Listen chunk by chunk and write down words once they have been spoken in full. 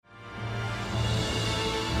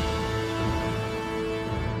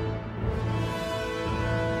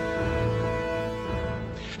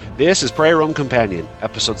This is Prayer Room Companion,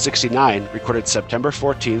 episode 69, recorded September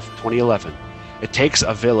 14th, 2011. It takes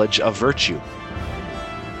a village of virtue.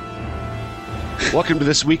 Welcome to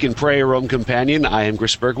This Week in Prayer Room Companion. I am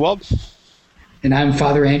Chris Bergwald. And I'm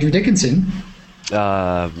Father Andrew Dickinson.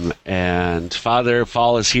 And Father,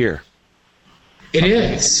 fall is here. It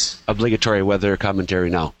is. Obligatory weather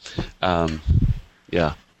commentary now.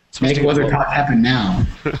 Yeah. Make weather talk happen now.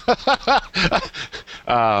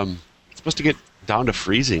 It's supposed to get down to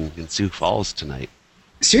freezing in Sioux Falls tonight.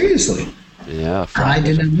 Seriously? Yeah. I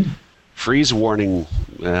didn't know. Freeze warning.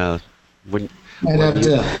 I'd have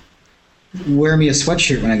to wear me a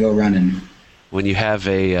sweatshirt when I go running. When you have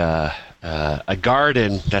a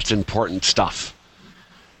garden, that's important stuff.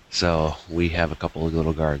 So we have a couple of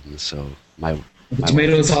little gardens. So my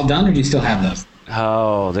tomatoes all done, or do you still have those?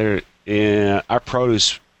 Oh, our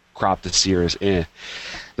produce crop this year is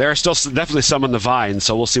There are still definitely some on the vine,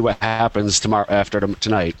 so we'll see what happens tomorrow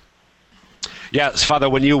tonight. Yes, Father,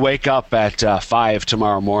 when you wake up at 5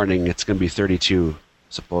 tomorrow morning, it's going to be 32,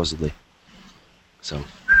 supposedly. So,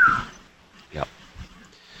 yep.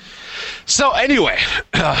 So anyway,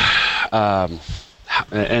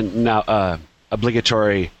 and now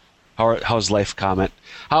obligatory how's life comment.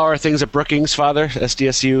 How are things at Brookings, Father?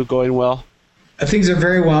 SDSU going well? Things are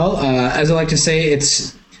very well. As I like to say,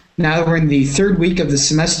 it's now that we're in the third week of the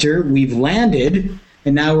semester, we've landed,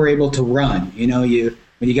 and now we're able to run. You know, when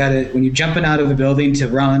you're jumping out of a building to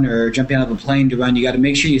run or jumping out of a plane to run, you got to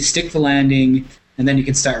make sure you stick the landing, and then you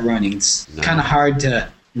can start running. It's kind of hard to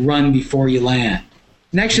run before you land.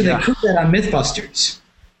 And actually, they proved that on MythBusters.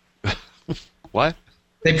 What?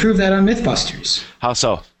 They proved that on MythBusters. How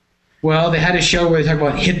so? Well, they had a show where they talk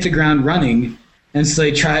about hit the ground running, and so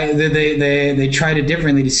they tried it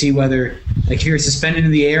differently to see whether, like, if you were suspended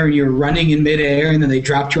in the air and you were running in midair, and then they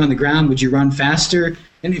dropped you on the ground, would you run faster?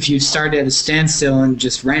 And if you started at a standstill and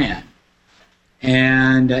just ran,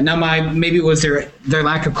 and now maybe it was their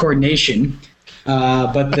lack of coordination,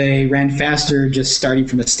 but they ran faster just starting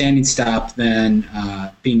from a standing stop than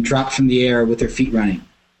being dropped from the air with their feet running.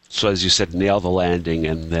 So as you said, nail the landing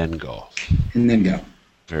and then go. And then go.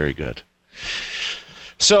 Very good.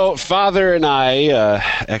 So Father and I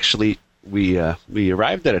we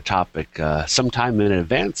arrived at a topic sometime in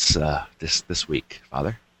advance this week,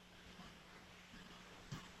 Father.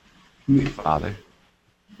 Father.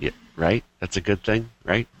 Yeah, right? That's a good thing,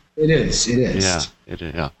 right? It is. Yeah, it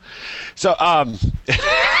is. Yeah. So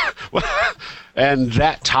and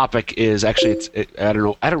that topic is actually I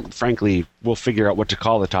don't know. Frankly, we'll figure out what to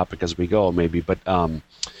call the topic as we go, maybe. But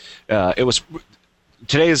it was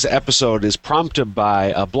today's episode is prompted by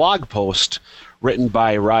a blog post written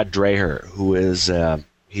by Rod Dreher, who is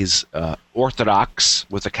he's Orthodox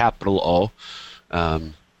with a capital O,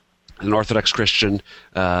 an Orthodox Christian,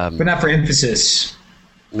 but not for emphasis.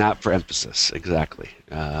 Not for emphasis, exactly.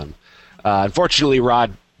 Unfortunately,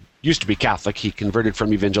 Rod used to be Catholic. He converted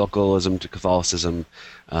from evangelicalism to Catholicism,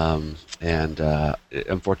 and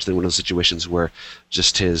unfortunately, one of those situations where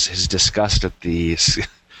just his disgust at the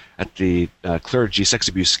clergy sex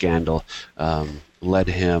abuse scandal led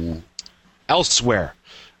him elsewhere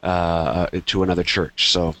to another church.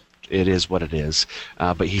 So it is what it is.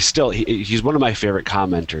 But he's one of my favorite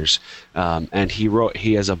commenters, and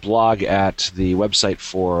he has a blog at the website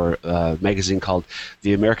for a magazine called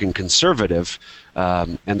The American Conservative,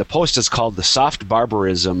 and the post is called "The Soft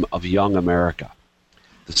Barbarism of Young America."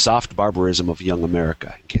 The Soft Barbarism of Young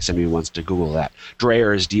America, in case anybody wants to Google that.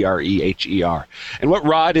 Dreher is Dreher. And what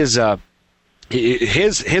Rod is,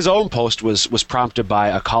 his own post was prompted by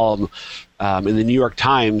a column in the New York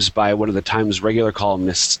Times by one of the Times regular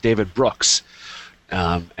columnists, David Brooks.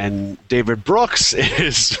 And David Brooks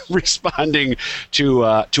is responding to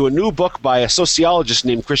a new book by a sociologist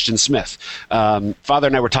named Christian Smith. Father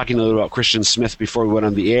and I were talking a little about Christian Smith before we went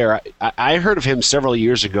on the air. I heard of him several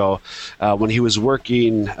years ago when he was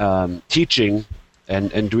working, teaching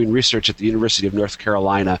and doing research at the University of North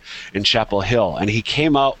Carolina in Chapel Hill. And he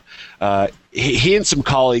came out, he and some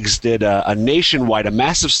colleagues did a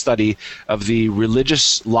massive study of the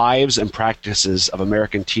religious lives and practices of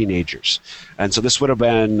American teenagers. And so this would have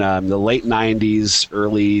been the late 90s,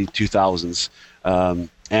 early 2000s.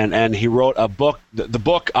 And he wrote a book. The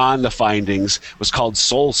book on the findings was called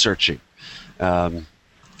Soul Searching. And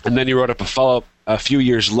then he wrote up a follow-up a few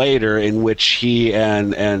years later in which he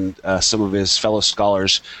and some of his fellow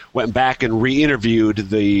scholars went back and re-interviewed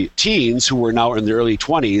the teens who were now in their early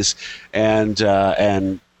 20s and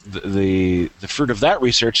the fruit of that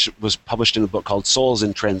research was published in a book called Souls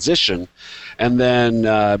in Transition, and then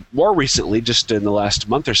more recently, just in the last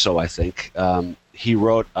month or so, I think, he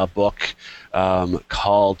wrote a book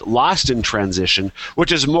called Lost in Transition,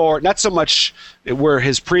 which is more, not so much where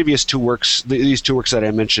his previous two works, these two works that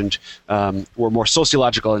I mentioned, were more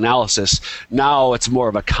sociological analysis. Now it's more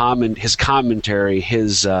of his commentary,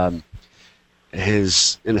 his I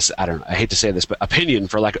don't know, I hate to say this, but opinion,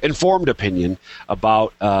 for like informed opinion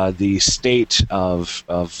about the state of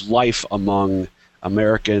life among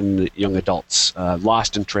American young adults,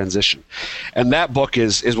 lost in transition. And that book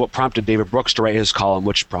is what prompted David Brooks to write his column,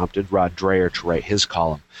 which prompted Rod Dreher to write his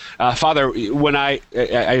column. Father, when I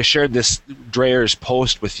shared this Dreher's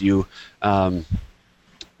post with you,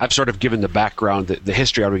 I've sort of given the background, the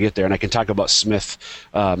history, how we get there, and I can talk about Smith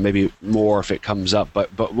maybe more if it comes up.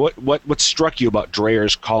 But what struck you about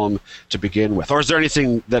Dreher's column to begin with? Or is there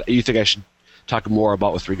anything that you think I should talk more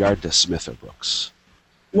about with regard to Smith or Brooks?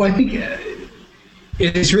 Well, I think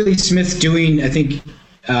it's really Smith doing, I think,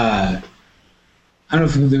 I don't know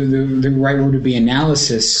if the right word would be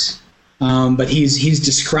analysis, but he's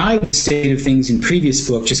described the state of things in previous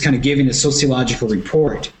books, just kind of giving a sociological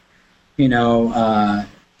report,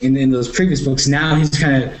 in those previous books. Now he's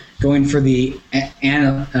kind of going for the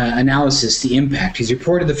analysis, the impact. He's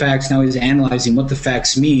reported the facts, now he's analyzing what the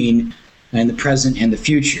facts mean in the present and the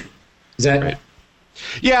future. Is that right?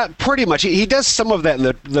 Yeah, pretty much. He does some of that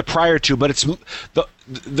in the prior two, but it's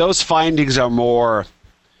those findings are more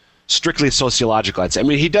strictly sociological, I'd say. I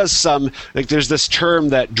mean, he does some, like there's this term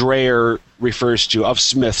that Dreher refers to of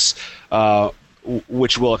Smith's,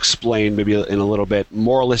 which we'll explain maybe in a little bit,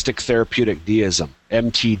 moralistic therapeutic deism,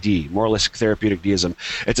 MTD, moralistic therapeutic deism.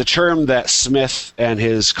 It's a term that Smith and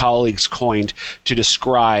his colleagues coined to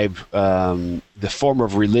describe the form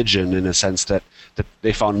of religion, in a sense that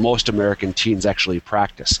they found most American teens actually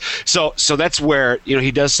practice. So that's where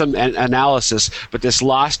he does some analysis, but this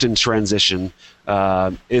Lost in Transition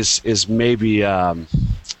is maybe a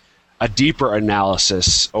deeper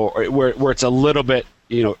analysis, or where it's a little bit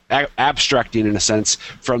abstracting in a sense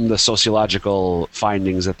from the sociological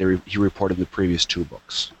findings that he reported in the previous two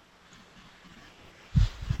books.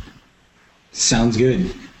 Sounds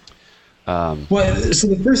good. Well, so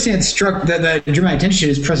the first thing that drew my attention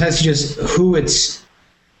is precisely just who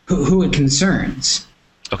it concerns.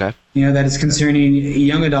 Okay. That it's concerning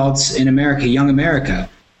young adults in America, young America.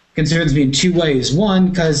 Concerns me in two ways. One,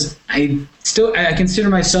 because I consider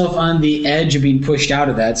myself on the edge of being pushed out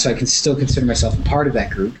of that, so I can still consider myself a part of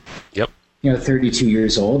that group. Yep. 32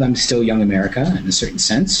 years old, I'm still young America in a certain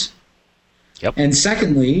sense. Yep. And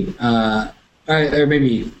secondly,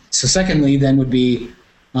 secondly then would be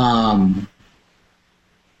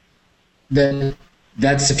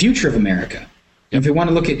that's the future of America. Yep. If we want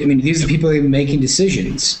to look at, these are the people who are making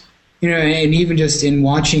decisions, and even just in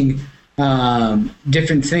watching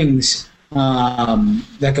different things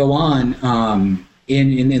that go on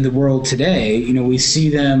in the world today, we see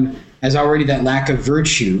them as already that lack of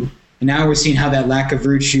virtue, and now we're seeing how that lack of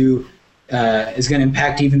virtue is going to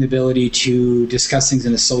impact even the ability to discuss things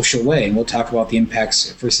in a social way. And we'll talk about the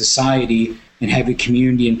impacts for society and having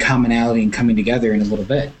community and commonality and coming together in a little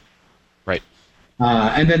bit. Right.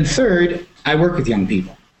 And then third, I work with young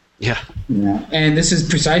people. Yeah. And this is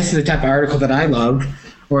precisely the type of article that I love,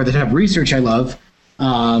 or the type of research I love.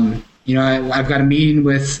 I've got a meeting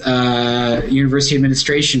with university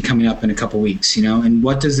administration coming up in a couple weeks, and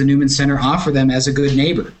what does the Newman Center offer them as a good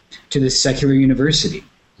neighbor to this secular university?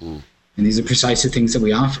 And these are precisely things that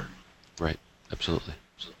we offer. Right. Absolutely.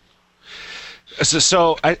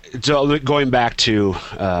 So going back to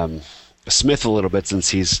Smith a little bit,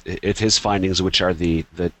 since it's his findings, which are the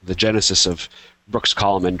genesis of Brooks'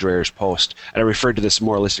 column and Dreher's post, and I referred to this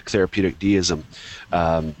moralistic therapeutic deism,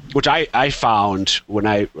 which I found when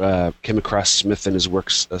I came across Smith and his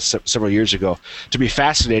works several years ago to be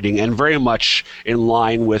fascinating and very much in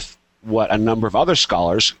line with what a number of other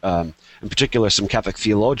scholars, in particular some Catholic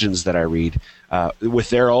theologians that I read, with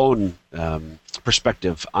their own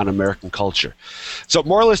perspective on American culture. So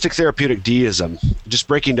moralistic therapeutic deism, just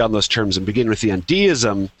breaking down those terms and beginning with the end,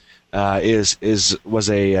 deism was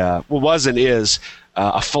and is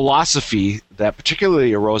a philosophy that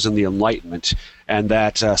particularly arose in the Enlightenment, and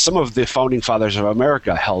that some of the founding fathers of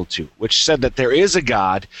America held to, which said that there is a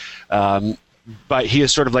God, but he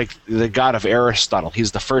is sort of like the God of Aristotle.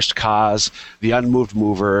 He's the first cause, the unmoved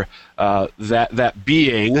mover, that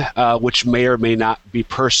being, which may or may not be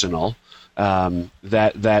personal,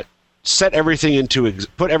 that put everything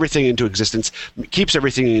into existence, keeps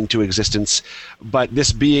everything into existence, but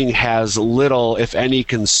this being has little, if any,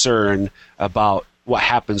 concern about what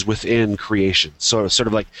happens within creation. So sort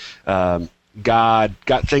of like God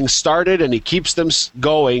got things started and he keeps them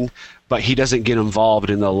going, but he doesn't get involved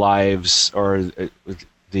in the lives or in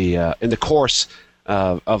the course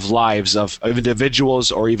of lives of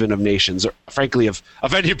individuals or even of nations, or frankly of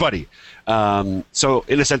anybody. So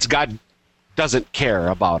in a sense, God doesn't care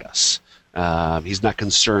about us. He's not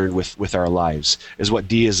concerned with our lives, is what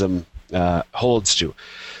deism holds to.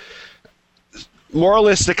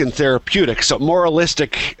 Moralistic and therapeutic. So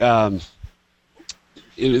moralistic, the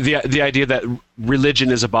idea that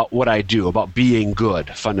religion is about what I do, about being good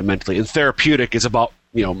fundamentally, and therapeutic is about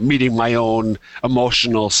meeting my own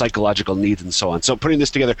emotional, psychological needs and so on. So putting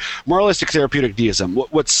this together, moralistic therapeutic deism.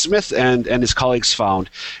 What Smith and his colleagues found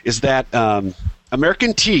is that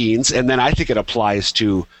American teens, and then I think it applies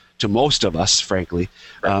to most of us, frankly,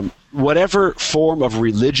 whatever form of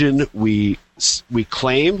religion we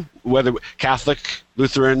claim, whether Catholic,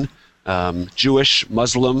 Lutheran, Jewish,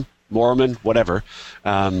 Muslim, Mormon, whatever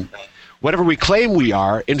we claim we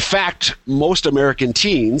are, in fact, most American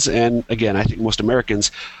teens, and again, I think most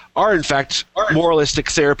Americans, are in fact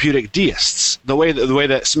moralistic therapeutic deists. The way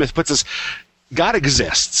that Smith puts this, God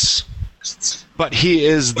exists, but he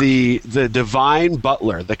is the divine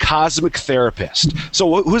butler, the cosmic therapist.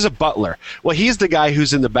 So who's a butler? Well, he's the guy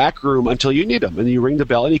who's in the back room until you need him, and you ring the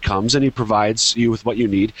bell and he comes and he provides you with what you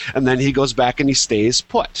need, and then he goes back and he stays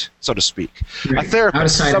put, so to speak. Right. A therapist, out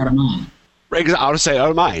of sight, out of mind. Out of sight, out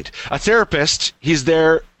of mind. A therapist, he's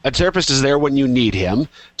there. A therapist is there when you need him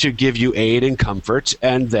to give you aid and comfort,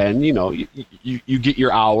 and then you get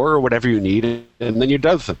your hour or whatever you need, and then you're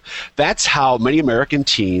done with them. That's how many American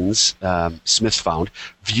teens, Smith found,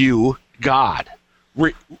 view God.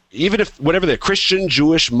 Even if whatever they're Christian,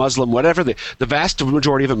 Jewish, Muslim, whatever the vast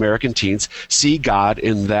majority of American teens see God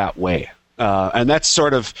in that way. And that's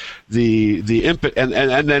sort of the input,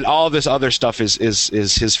 and then all this other stuff is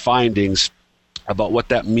his findings about what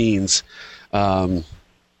that means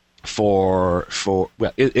for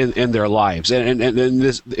in their lives, and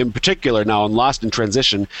this in particular now in Lost in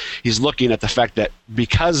Transition, he's looking at the fact that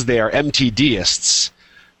because they are empty deists,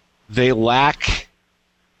 they lack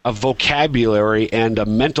a vocabulary and a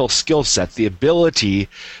mental skill set, the ability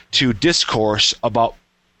to discourse about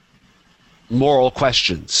moral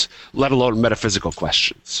questions, let alone metaphysical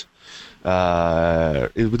questions.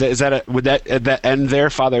 Would that end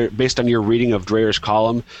there, Father? Based on your reading of Dreyer's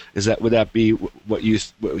column, would that be what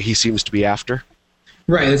he seems to be after?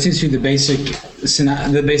 Right. That seems to be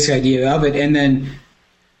the basic idea of it, and then,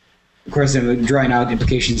 of course, I'm drawing out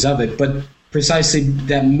implications of it. But precisely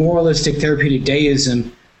that moralistic therapeutic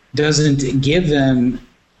deism doesn't give them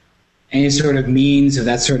any sort of means of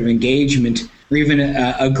that sort of engagement, or even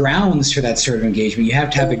a grounds for that sort of engagement. You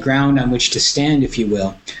have to have a ground on which to stand, if you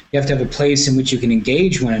will. You have to have a place in which you can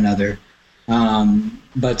engage one another.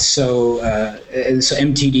 So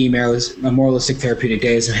MTD, moralistic therapeutic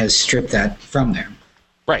deism, has stripped that from there.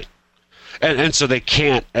 Right, and so they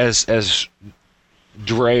can't, as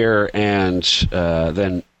Dreyer and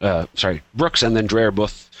Brooks and then Dreyer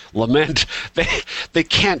both lament, they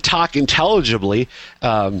can't talk intelligibly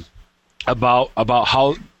about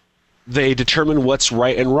how they determine what's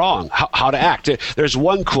right and wrong, how to act. There's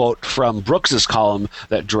one quote from Brooks's column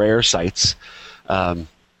that Dreyer cites. The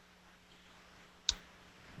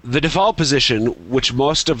default position, which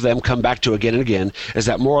most of them come back to again and again, is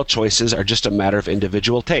that moral choices are just a matter of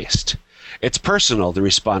individual taste. It's personal, the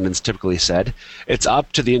respondents typically said. It's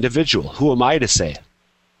up to the individual. Who am I to say?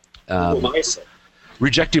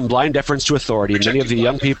 Rejecting blind deference to authority, many of the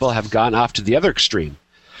young people have gone off to the other extreme.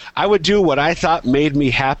 I would do what I thought made me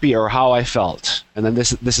happy or how I felt. And then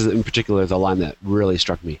this is in particular the line that really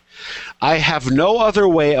struck me. I have no other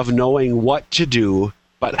way of knowing what to do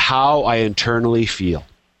but how I internally feel.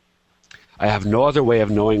 I have no other way of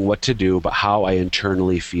knowing what to do but how I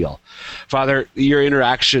internally feel. Father, your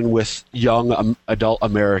interaction with young adult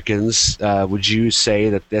Americans, would you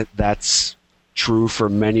say that's true for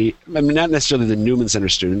many? I mean, not necessarily the Newman Center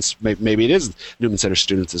students. Maybe it is Newman Center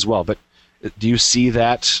students as well, but do you see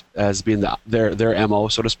that as being their MO,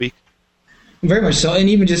 so to speak? Very much so. And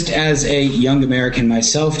even just as a young American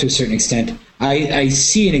myself, to a certain extent, I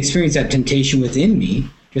see and experience that temptation within me,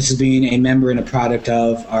 just as being a member and a product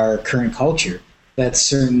of our current culture. That's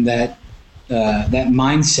certain that that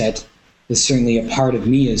mindset is certainly a part of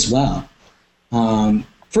me as well.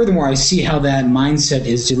 Furthermore, I see how that mindset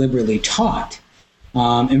is deliberately taught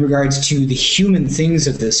in regards to the human things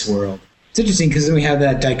of this world. It's interesting because then we have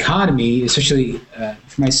that dichotomy, especially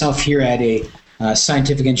for myself here at a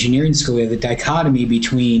scientific engineering school. We have the dichotomy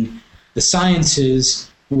between the sciences,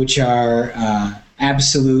 which are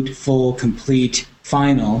absolute, full, complete,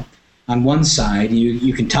 final, on one side.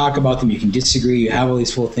 You can talk about them, you can disagree, you have all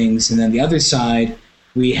these full things, and then the other side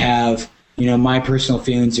we have my personal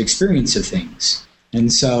feelings or experience of things.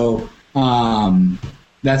 And so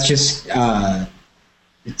that's just I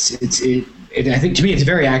think to me it's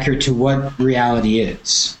very accurate to what reality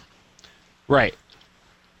is. Right.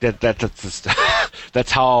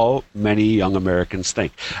 That's how many young Americans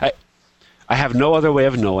think. I have no other way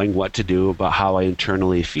of knowing what to do about how I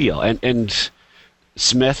internally feel. And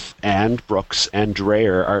Smith and Brooks and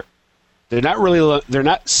Dreher they're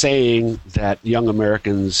not saying that young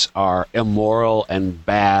Americans are immoral and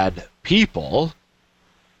bad people.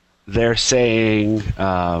 They're saying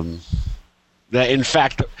that in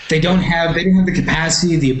fact they don't have the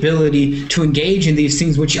capacity, the ability to engage in these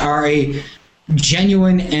things, which are a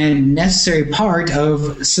genuine and necessary part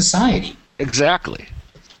of society. Exactly.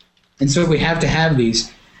 And so we have to have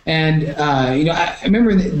these. And I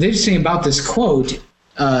remember the interesting thing about this quote.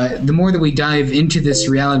 The more that we dive into this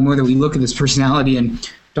reality, the more that we look at this personality,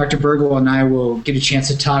 and Dr. Burgwald and I will get a chance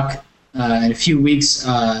to talk in a few weeks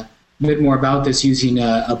a bit more about this using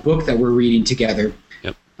a book that we're reading together.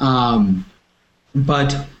 Yep.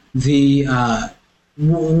 But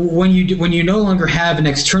when you no longer have an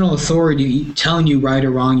external authority telling you right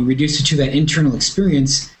or wrong, you reduce it to that internal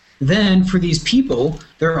experience. Then for these people,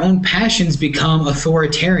 their own passions become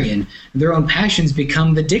authoritarian. Their own passions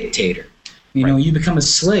become the dictator. You become a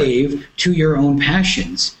slave to your own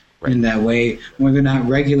passions in that way, where they're not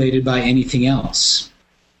regulated by anything else.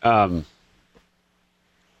 And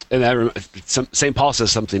St. Paul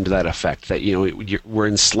says something to that effect, that we're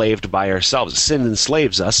enslaved by ourselves. Sin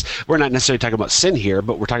enslaves us. We're not necessarily talking about sin here,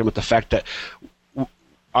 but we're talking about the fact that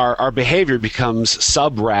our behavior becomes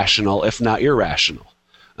sub-rational, if not irrational.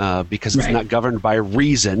 Because it's not governed by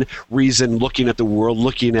reason looking at the world,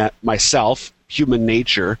 looking at myself, human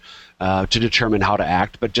nature, to determine how to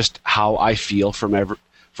act, but just how I feel from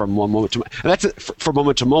one moment to moment. And that's from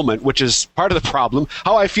moment to moment, which is part of the problem.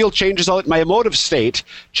 How I feel changes, my emotive state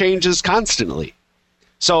changes constantly.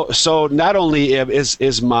 So not only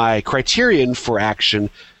is my criterion for action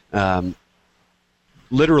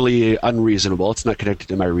literally unreasonable, it's not connected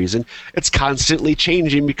to my reason, it's constantly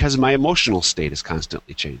changing because my emotional state is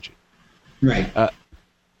constantly changing. Right.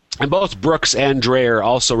 And both Brooks and Dreher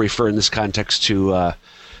also refer in this context to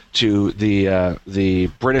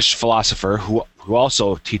the British philosopher who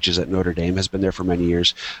also teaches at Notre Dame, has been there for many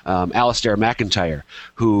years, Alasdair MacIntyre,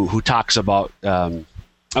 who talks about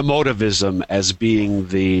emotivism as being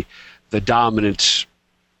the dominant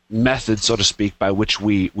method, so to speak, by which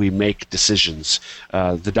we make decisions,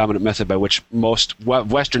 the dominant method by which most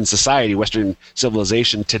Western society, Western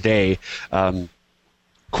civilization today,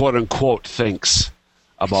 quote unquote, thinks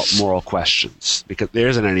about moral questions, because there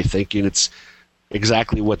isn't any thinking. It's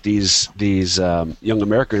exactly what these young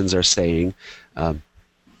Americans are saying. I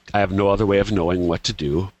have no other way of knowing what to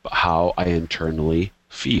do but how I internally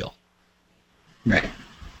feel. Right.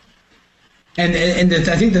 And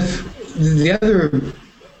I think the other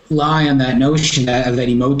lie on that notion of that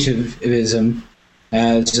emotivism,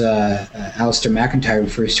 as Alasdair MacIntyre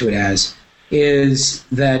refers to it as, is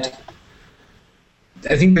that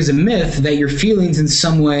I think there's a myth that your feelings in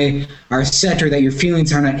some way are set, or that your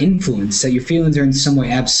feelings are not influenced, that your feelings are in some way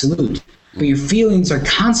absolute. But your feelings are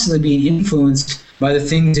constantly being influenced by the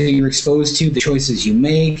things that you're exposed to, the choices you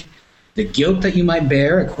make, the guilt that you might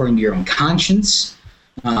bear according to your own conscience,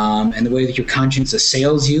 and the way that your conscience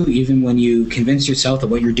assails you even when you convince yourself that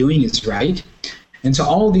what you're doing is right. And so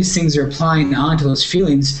all of these things are applying onto those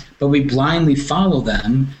feelings, but we blindly follow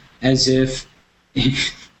them as if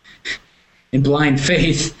in blind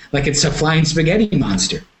faith, like it's a flying spaghetti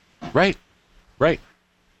monster. Right.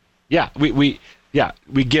 Yeah, we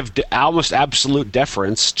give almost absolute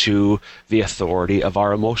deference to the authority of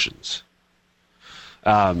our emotions.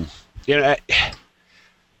 But yet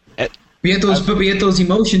those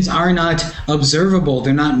emotions are not observable.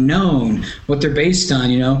 They're not known what they're based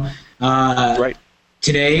on. Right.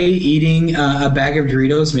 Today, eating a bag of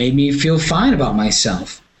Doritos made me feel fine about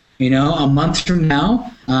myself. A month from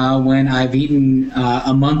now, when I've eaten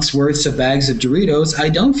a month's worth of bags of Doritos, I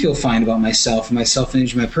don't feel fine about myself and my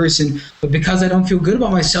self-image, my person. But because I don't feel good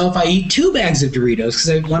about myself, I eat 2 bags of Doritos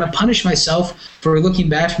because I want to punish myself for looking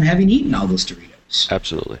bad from having eaten all those Doritos.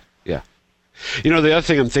 Absolutely, yeah. The other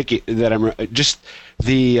thing I'm thinking that I'm just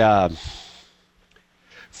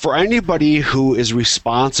for anybody who is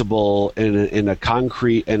responsible in a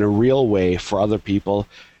concrete and a real way for other people,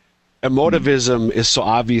 emotivism is so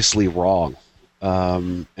obviously wrong,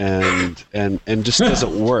 and just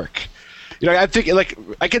doesn't work. I'm thinking, like,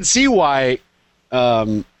 I can see why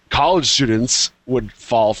college students would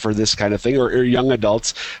fall for this kind of thing, or young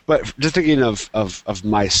adults. But just thinking of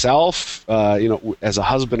myself, as a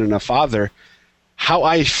husband and a father, how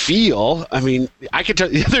I feel. I mean, I could tell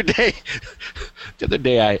the other day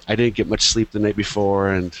I didn't get much sleep the night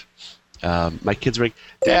before, and my kids were like,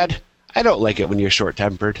 "Dad, I don't like it when you're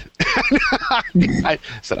short-tempered." I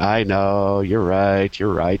said, "I know, you're right."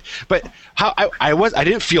 But how I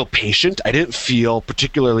didn't feel patient. I didn't feel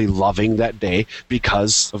particularly loving that day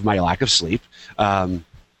because of my lack of sleep. And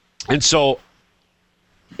so,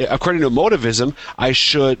 according to emotivism,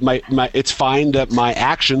 it's fine that my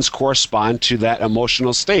actions correspond to that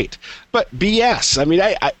emotional state. But BS. I mean,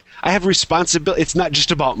 I have responsibility. It's not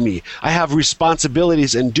just about me. I have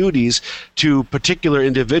responsibilities and duties to particular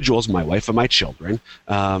individuals, my wife and my children,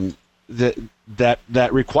 that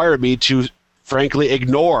require me to, frankly,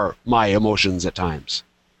 ignore my emotions at times.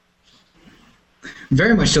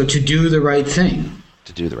 Very much so, to do the right thing.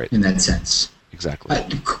 To do the right thing. In that sense. Exactly.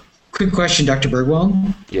 Quick question, Dr.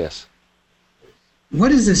 Bergwald. Yes.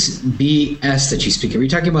 What is this BS that you speak of? Are you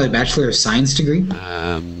talking about a Bachelor of Science degree?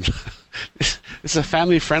 It's a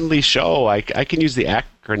family-friendly show. I can use the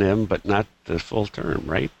acronym, but not the full term,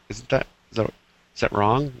 right? Is that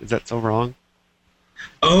wrong? Is that so wrong?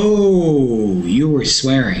 Oh, you were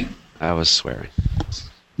swearing. I was swearing.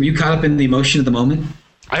 Were you caught up in the emotion of the moment?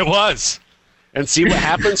 I was. And see what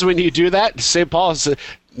happens when you do that? St. Paul says,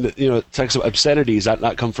 text of obscenities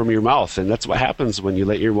not come from your mouth, and that's what happens when you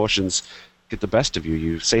let your emotions get the best of you.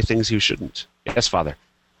 You say things you shouldn't. Yes, Father.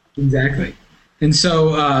 Exactly. And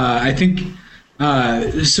so I think,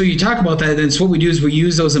 so you talk about that, and so what we do is we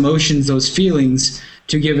use those emotions, those feelings,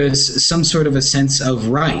 to give us some sort of a sense of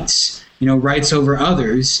rights, rights over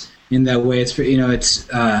others. In that way, it's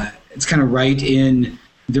kind of right in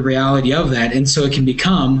the reality of that, and so it can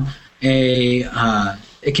become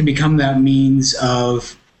that means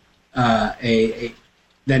of that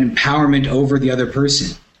empowerment over the other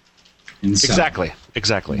person. And so,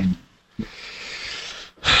 Exactly.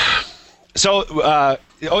 So,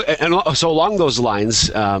 so along those lines,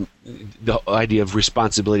 the idea of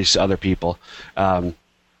responsibilities to other people. One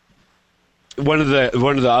of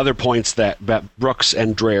the other points that Brooks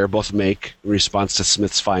and Dreher both make in response to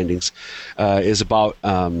Smith's findings is about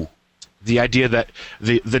the idea that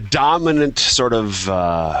the dominant sort of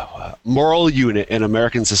moral unit in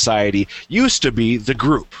American society used to be the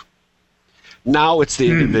group. Now it's the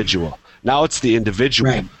individual. Right.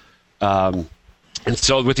 And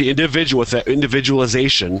so with the individual, with that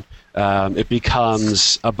individualization, it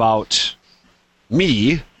becomes about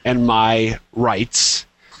me and my rights,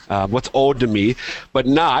 what's owed to me, but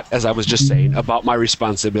not, as I was just saying, about my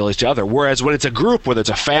responsibilities to others. Whereas when it's a group, whether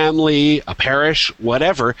it's a family, a parish,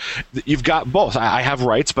 whatever, you've got both. I have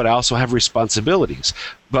rights, but I also have responsibilities.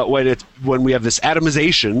 But when we have this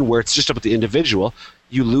atomization, where it's just about the individual,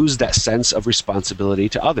 you lose that sense of responsibility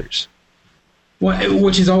to others. Well,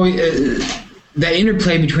 which is always... that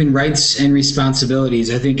interplay between rights and responsibilities,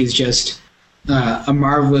 I think, is just a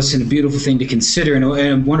marvelous and a beautiful thing to consider, and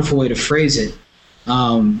a wonderful way to phrase it.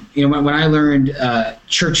 When I learned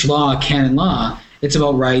church law, canon law, it's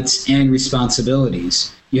about rights and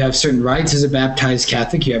responsibilities. You have certain rights as a baptized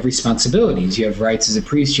Catholic, you have responsibilities. You have rights as a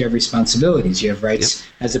priest, you have responsibilities. You have rights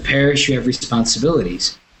as a parish, you have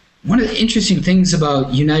responsibilities. One of the interesting things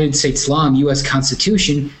about United States law and the U.S.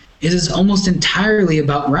 Constitution is it's almost entirely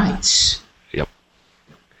about rights.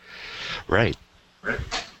 Right.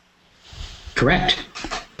 Correct.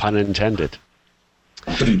 Pun intended.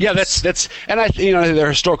 Yeah, that's, and there are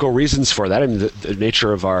historical reasons for that. I mean, the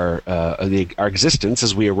nature of our existence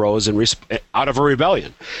as we arose out of a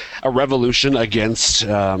rebellion, a revolution against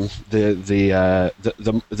the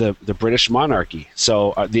British monarchy.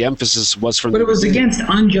 So the emphasis was from. But it was against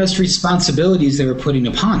unjust responsibilities they were putting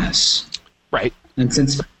upon us. Right. And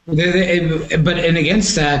against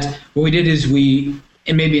that, what we did is and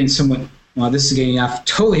maybe in somewhat. Well, this is getting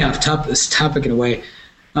totally off topic in a way,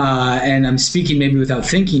 and I'm speaking maybe without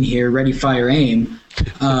thinking here. Ready, fire, aim.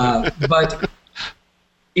 But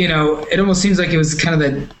it almost seems like it was kind of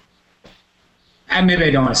that. Maybe I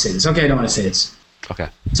don't want to say this. Okay, I don't want to say this. Okay.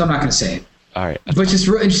 So I'm not going to say it. All right. But it's just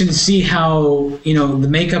real interesting to see how the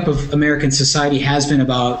makeup of American society has been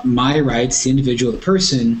about my rights, the individual, the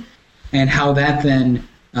person, and how that then.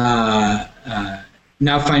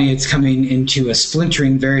 Now finding it's coming into a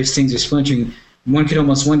splintering, various things are splintering. One could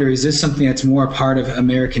almost wonder, is this something that's more a part of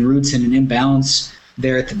American roots and an imbalance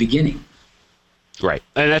there at the beginning? Right.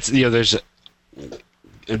 And that's, there's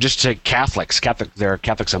just to take Catholics. There are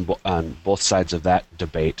Catholics on both sides of that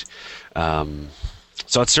debate.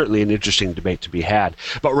 So it's certainly an interesting debate to be had.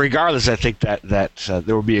 But regardless, I think that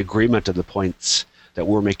there will be agreement of the points that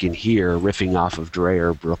we're making here, riffing off of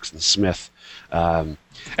Dreyer, Brooks, and Smith. And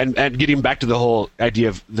getting back to the whole idea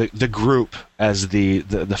of the group as the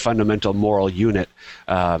fundamental moral unit,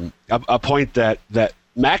 a point that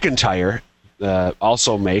McIntyre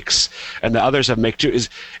also makes, and the others have made too, is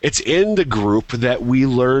it's in the group that we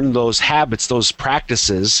learn those habits, those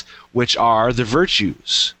practices, which are the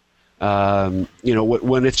virtues. When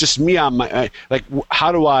it's just me on my,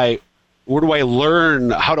 where do I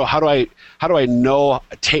learn? How do I know,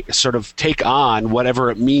 take on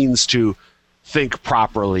whatever it means to think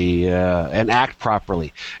properly and act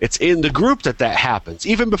properly? It's in the group that happens,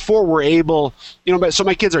 even before we're able, so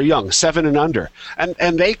my kids are young, 7 and under,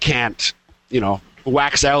 and they can't,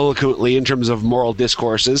 wax eloquently in terms of moral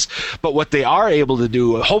discourses, but what they are able to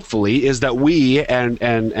do, hopefully, is that we and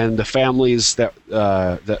the families that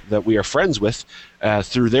we are friends with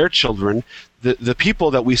through their children, the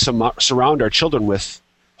people that we surround our children with,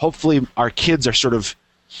 hopefully our kids are sort of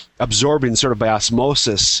absorbing, sort of by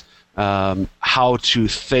osmosis, how to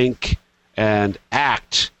think and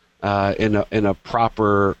act in a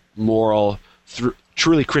proper, moral,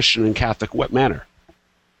 truly Christian and Catholic manner.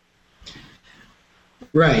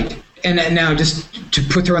 Right. And now just to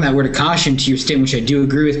throw in that word of caution to your statement, which I do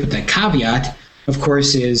agree with, but that caveat, of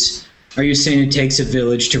course, is, are you saying it takes a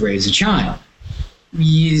village to raise a child?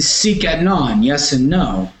 Sic et non, yes and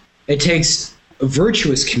no. It takes a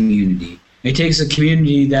virtuous community. It takes a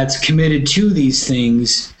community that's committed to these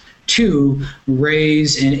things to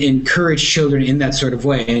raise and encourage children in that sort of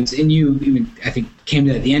way. And you even, I think, came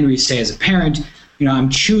to that at the end where you say, as a parent, I'm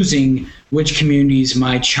choosing which communities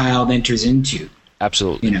my child enters into.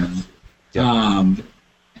 Absolutely. Yeah.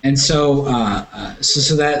 And so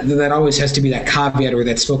that always has to be that caveat or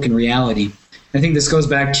that spoken reality. I think this goes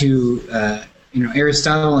back to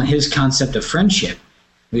Aristotle and his concept of friendship.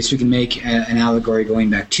 At least we can make an allegory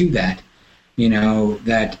going back to that.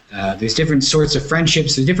 That there's different sorts of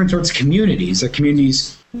friendships, there's different sorts of communities. There are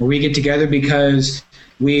communities where we get together because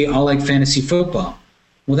we all like fantasy football.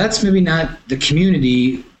 Well, that's maybe not the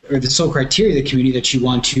community or the sole criteria of the community that you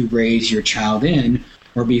want to raise your child in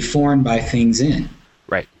or be formed by things in.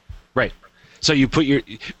 Right. So you put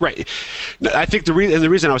right. I think the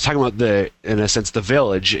reason I was talking about in a sense, the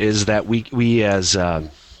village is that we as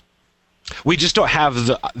we just don't have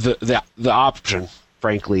the option,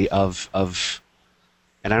 frankly, of,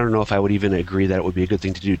 and I don't know if I would even agree that it would be a good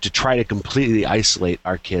thing to do, to try to completely isolate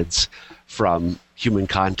our kids from human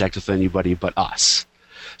contact with anybody but us.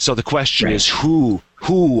 So the question is, who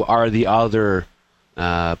are the other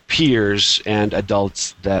peers and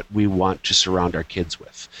adults that we want to surround our kids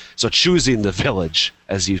with? So choosing the village,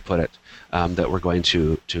 as you put it, that we're going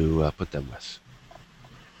to put them with.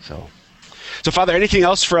 So Father, anything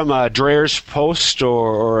else from Dreyer's post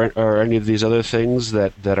or any of these other things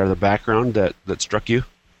that are the background that struck you?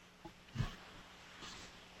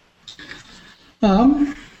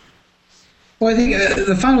 Well, I think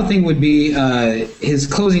the final thing would be his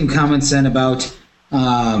closing comments then about,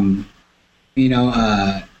 as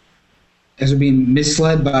we're being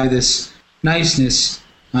misled by this niceness,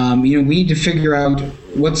 we need to figure out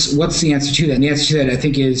what's the answer to that. And the answer to that, I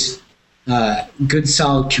think, is good,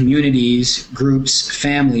 solid communities, groups,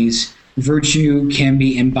 families. Virtue can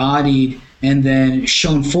be embodied and then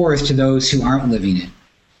shown forth to those who aren't living it.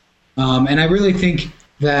 And I really think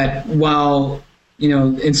that while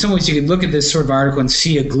in some ways you could look at this sort of article and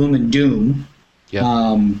see a gloom and doom,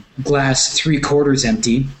 glass 3/4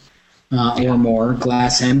 empty, or more,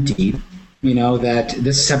 glass empty, that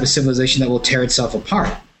this is the type of civilization that will tear itself apart.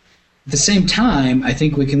 At the same time, I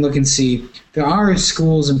think we can look and see there are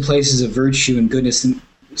schools and places of virtue and goodness, and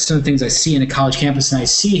some of the things I see in a college campus, and I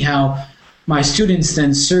see how my students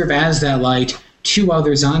then serve as that light to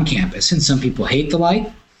others on campus. And some people hate the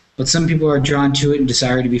light, but some people are drawn to it and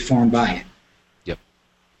desire to be formed by it.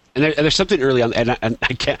 And there's something early on, and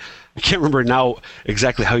I can't remember now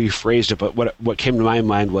exactly how you phrased it, but what came to my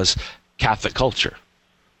mind was Catholic culture.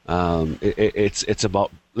 It's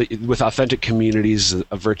about, with authentic communities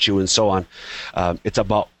of virtue and so on, it's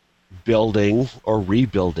about building or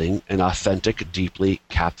rebuilding an authentic, deeply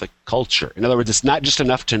Catholic culture. In other words, it's not just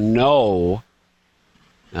enough to know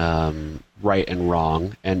right and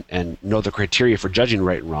wrong and know the criteria for judging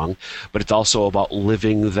right and wrong, but it's also about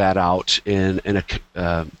living that out in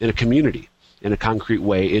a community, in a concrete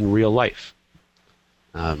way, in real life.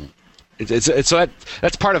 So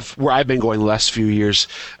that's part of where I've been going the last few years.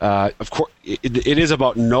 Of course, it is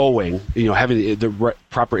about knowing, having the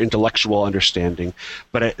proper intellectual understanding,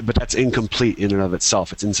 but that's incomplete in and of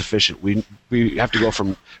itself. It's insufficient. We have to go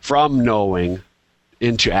from knowing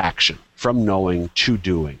into action, from knowing to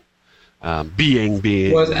doing, being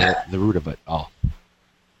the root of it all.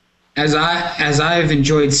 as I've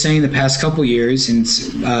enjoyed saying the past couple years, and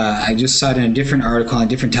I just saw it in a different article on a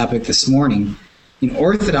different topic this morning,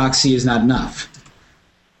 orthodoxy is not enough.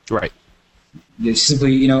 Right. It's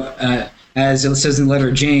simply, as it says in the letter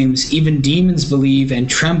of James, even demons believe and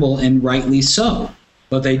tremble, and rightly so,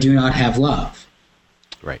 but they do not have love.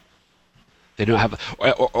 Right. They don't have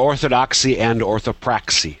orthodoxy and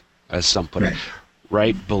orthopraxy, as some put it.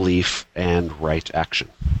 Right belief and right action.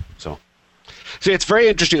 So it's a very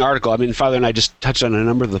interesting article. I mean, Father and I just touched on a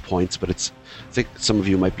number of the points, but I think some of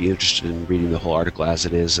you might be interested in reading the whole article as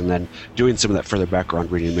it is, and then doing some of that further background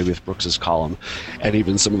reading, maybe with Brooks's column, and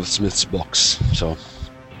even some of Smith's books. So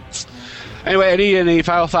anyway, any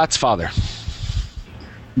final thoughts, Father?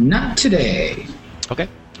 Not today. Okay.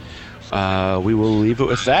 We will leave it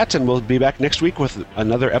with that, and we'll be back next week with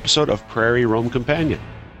another episode of Prairie Rome Companion.